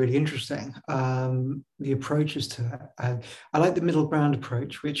really, really interesting. The approaches to it. I like the middle ground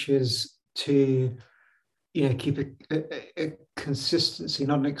approach, which is to keep a consistency,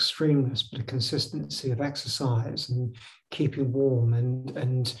 not an extremeness, but a consistency of exercise and keeping warm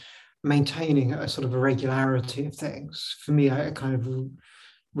and maintaining a sort of a regularity of things. For me, I kind of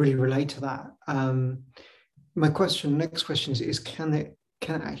really relate to that. Next question is can it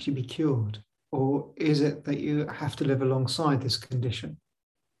actually be cured? Or is it that you have to live alongside this condition?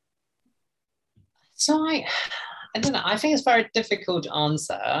 So I don't know. I think it's a very difficult to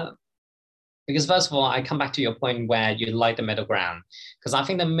answer. Because first of all, I come back to your point where you like the middle ground, because I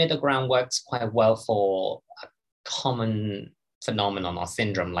think the middle ground works quite well for a common phenomenon or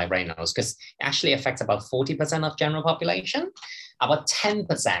syndrome like Raynaud's, because it actually affects about 40% of general population. About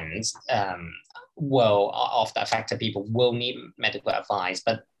 10% of the affected people will need medical advice,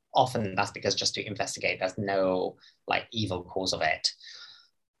 but often that's because just to investigate, there's no like evil cause of it.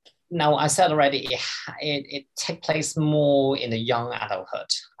 Now, I said already, it takes place more in the young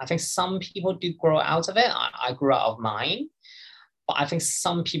adulthood. I think some people do grow out of it. I grew out of mine, but I think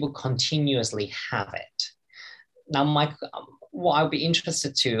some people continuously have it. Now, what I would be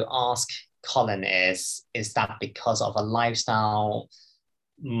interested to ask Colin is that because of a lifestyle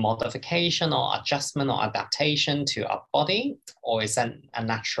modification or adjustment or adaptation to our body, or is that a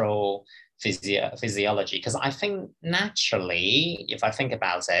natural physiology? Because I think naturally, if I think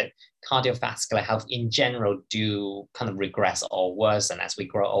about it, cardiovascular health in general do kind of regress or worsen as we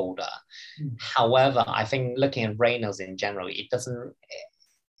grow older. However, I think looking at Raynaud's in general, it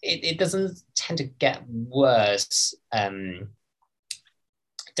doesn't tend to get worse.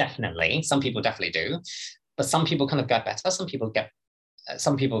 Definitely, some people definitely do, but some people kind of get better. Some people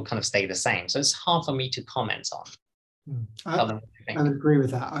kind of stay the same. So it's hard for me to comment on. I would agree with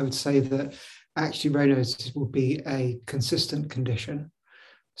that. I would say that actually Raynaud's will be a consistent condition.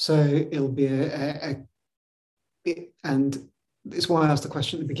 So it'll be and it's why I asked the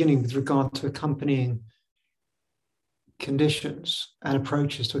question at the beginning with regard to accompanying conditions and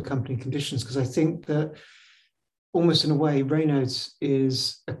approaches to accompanying conditions, because I think that almost in a way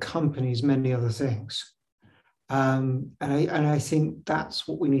Raynaud's accompanies many other things. And I think that's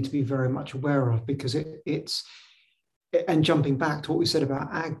what we need to be very much aware of, because it's and jumping back to what we said about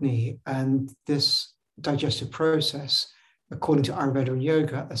acne and this digestive process, according to Ayurveda and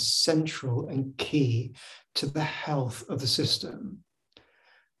yoga, are central and key to the health of the system.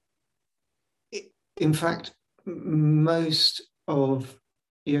 In fact, most of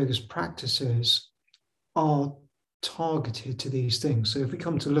yoga's practices are targeted to these things. So if we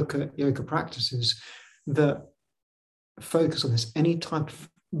come to look at yoga practices that focus on this, any type of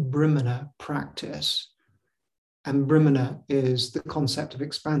Brahmana practice, and Brahmana is the concept of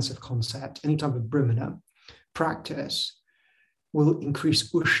expansive concept, any type of Brahmana practice will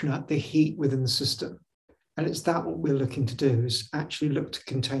increase Ushna, the heat within the system. And it's that what we're looking to do, is actually look to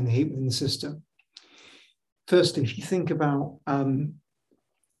contain the heat within the system. Firstly, if you think about to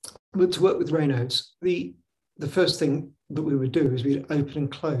work with Raynaud's, the first thing that we would do is we'd open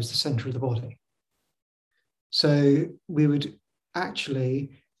and close the center of the body. So we would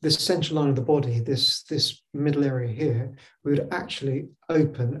actually, this central line of the body, this middle area here, we would actually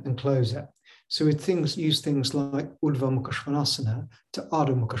open and close it. So we'd use things like Urdhva Mukha Svanasana to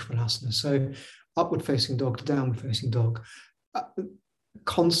Adho Mukha Svanasana. So upward facing dog to downward facing dog.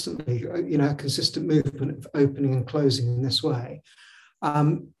 Constantly, a consistent movement of opening and closing in this way.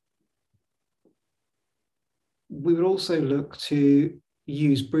 We would also look to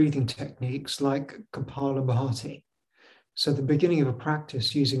use breathing techniques like Kapalabhati. So the beginning of a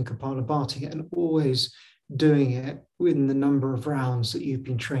practice using Kapalabhati, and always doing it within the number of rounds that you've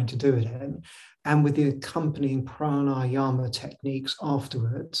been trained to do it in, and with the accompanying pranayama techniques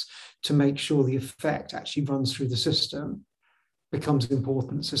afterwards to make sure the effect actually runs through the system, becomes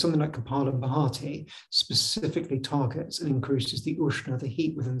important. So something like Kapalabhati specifically targets and increases the Ushna, the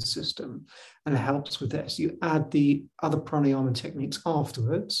heat within the system, and it helps with this. You add the other pranayama techniques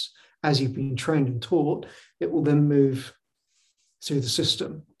afterwards, as you've been trained and taught, it will then move through the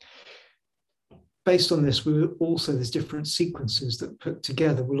system. Based on this, there's different sequences that put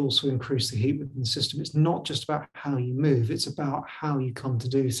together will also increase the heat within the system. It's not just about how you move, it's about how you come to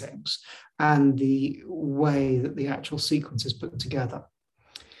do things and the way that the actual sequence is put together.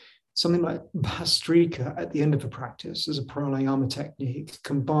 Something like Bhastrika at the end of a practice as a pranayama technique,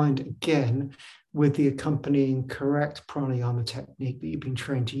 combined again with the accompanying correct pranayama technique that you've been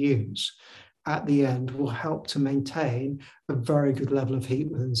trained to use, at the end will help to maintain a very good level of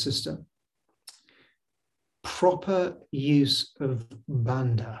heat within the system. Proper use of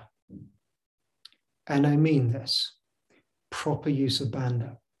bandha. And I mean this, proper use of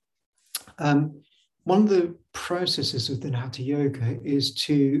bandha. One of the processes within Hatha Yoga is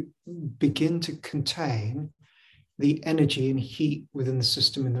to begin to contain the energy and heat within the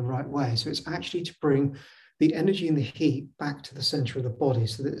system in the right way. So it's actually to bring the energy and the heat back to the center of the body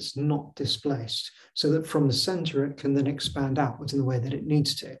so that it's not displaced, so that from the center it can then expand outwards in the way that it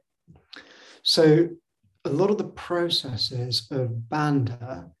needs to. So a lot of the processes of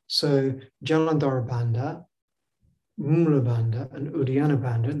bandha, so Jalandhara bandha, Mula bandha, and Uddiyana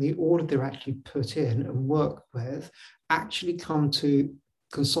bandha, and the order they're actually put in and work with, actually come to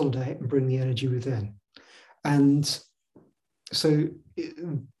consolidate and bring the energy within. And so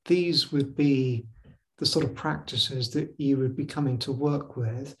these would be the sort of practices that you would be coming to work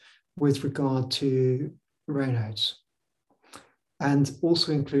with regard to Raynaud's. And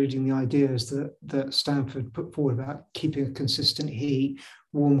also including the ideas that Stanford put forward about keeping a consistent heat,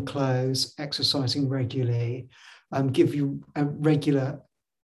 warm clothes, exercising regularly, give you a regular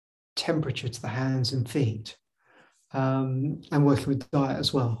temperature to the hands and feet, and working with diet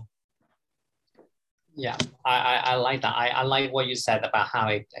as well. Yeah, I like that. I like what you said about how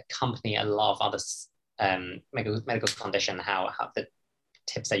it accompany a lot of other medical condition, how the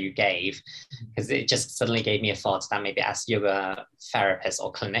tips that you gave, because it just suddenly gave me a thought that maybe as yoga therapist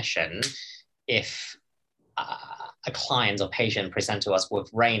or clinician, if a client or patient present to us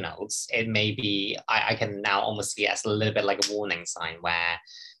with Raynaud's, it may be, I can now almost see it as a little bit like a warning sign where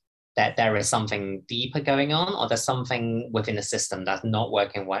that there is something deeper going on, or there's something within the system that's not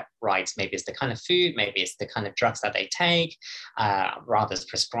working right. Maybe it's the kind of food, maybe it's the kind of drugs that they take, rather it's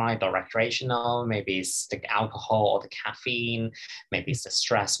prescribed or recreational, maybe it's the alcohol or the caffeine, maybe it's the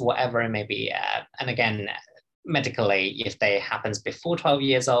stress, whatever it may be. And again, medically, if they happens before 12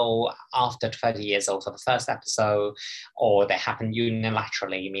 years old, after 30 years old for the first episode, or they happen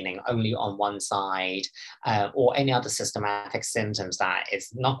unilaterally, meaning only on one side, or any other systematic symptoms that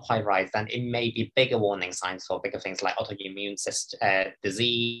is not quite right, then it may be bigger warning signs for bigger things like autoimmune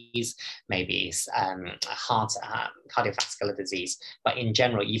disease, maybe heart, cardiovascular disease. But in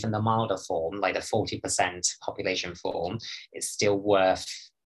general, even the milder form, like the 40% population form, is still worth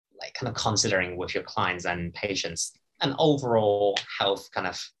like kind of considering with your clients and patients, an overall health kind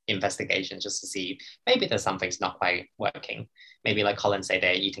of investigation, just to see maybe there's something's not quite working. Maybe like Colin said,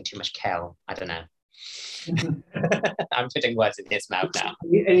 they're eating too much kale. I don't know. I'm putting words in his mouth now.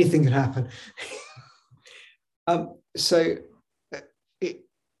 Anything can happen. So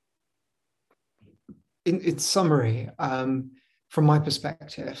in summary, from my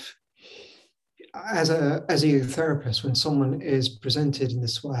perspective, as a yoga therapist, when someone is presenting in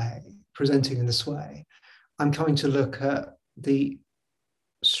this way, I'm coming to look at the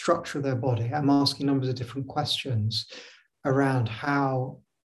structure of their body. I'm asking numbers of different questions around how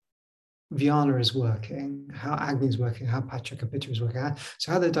Vyana is working, how Agni is working, how Pachakapitta is working,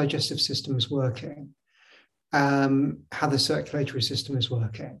 so how the digestive system is working, how the circulatory system is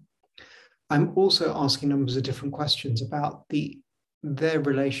working. I'm also asking numbers of different questions about their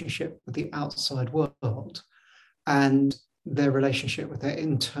relationship with the outside world and their relationship with their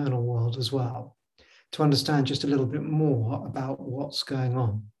internal world as well, to understand just a little bit more about what's going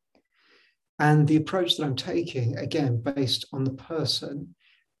on. And the approach that I'm taking, again, based on the person,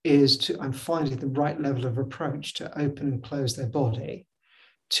 is I'm finding the right level of approach to open and close their body,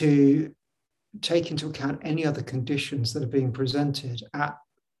 to take into account any other conditions that are being presented at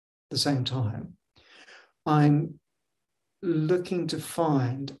the same time. I'm looking to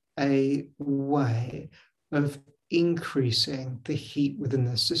find a way of increasing the heat within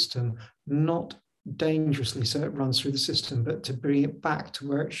the system, not dangerously so it runs through the system, but to bring it back to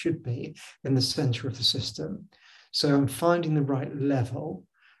where it should be in the center of the system. So I'm finding the right level,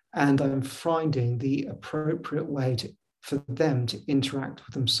 and I'm finding the appropriate way for them to interact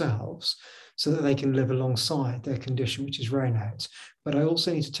with themselves so that they can live alongside their condition, which is Raynaud's. But I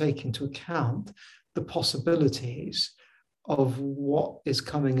also need to take into account the possibilities of what is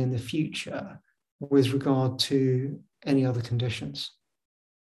coming in the future with regard to any other conditions.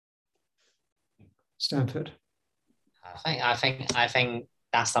 Stanford. I think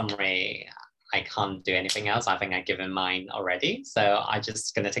that summary, I can't do anything else. I think I've given mine already. So I'm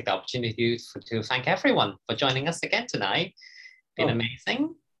just going to take the opportunity to thank everyone for joining us again tonight. Been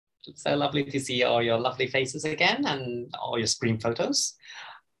amazing. It's so lovely to see all your lovely faces again and all your screen photos.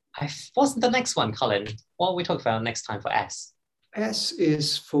 What's the next one, Colin? What will we talk about next time for S? S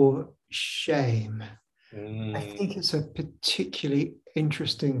is for shame. I think it's a particularly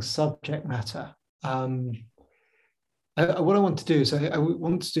interesting subject matter. What I want to do is I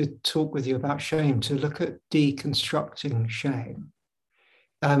want to talk with you about shame, to look at deconstructing shame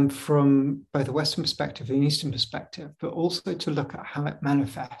from both a Western perspective and an Eastern perspective, but also to look at how it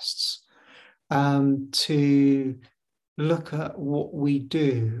manifests, to look at what we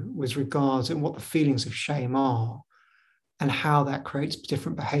do with regards and what the feelings of shame are, and how that creates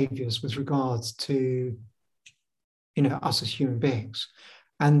different behaviors with regards to, us as human beings.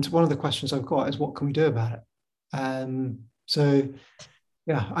 And one of the questions I've got is, what can we do about it? So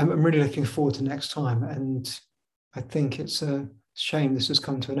yeah, I'm really looking forward to next time. And I think it's a shame this has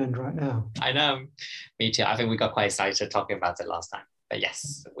come to an end right now. I know, me too. I think we got quite excited talking about it last time. But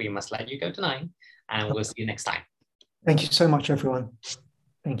yes, we must let you go tonight, and we'll see you next time. Thank you so much, everyone.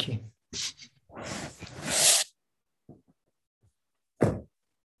 Thank you.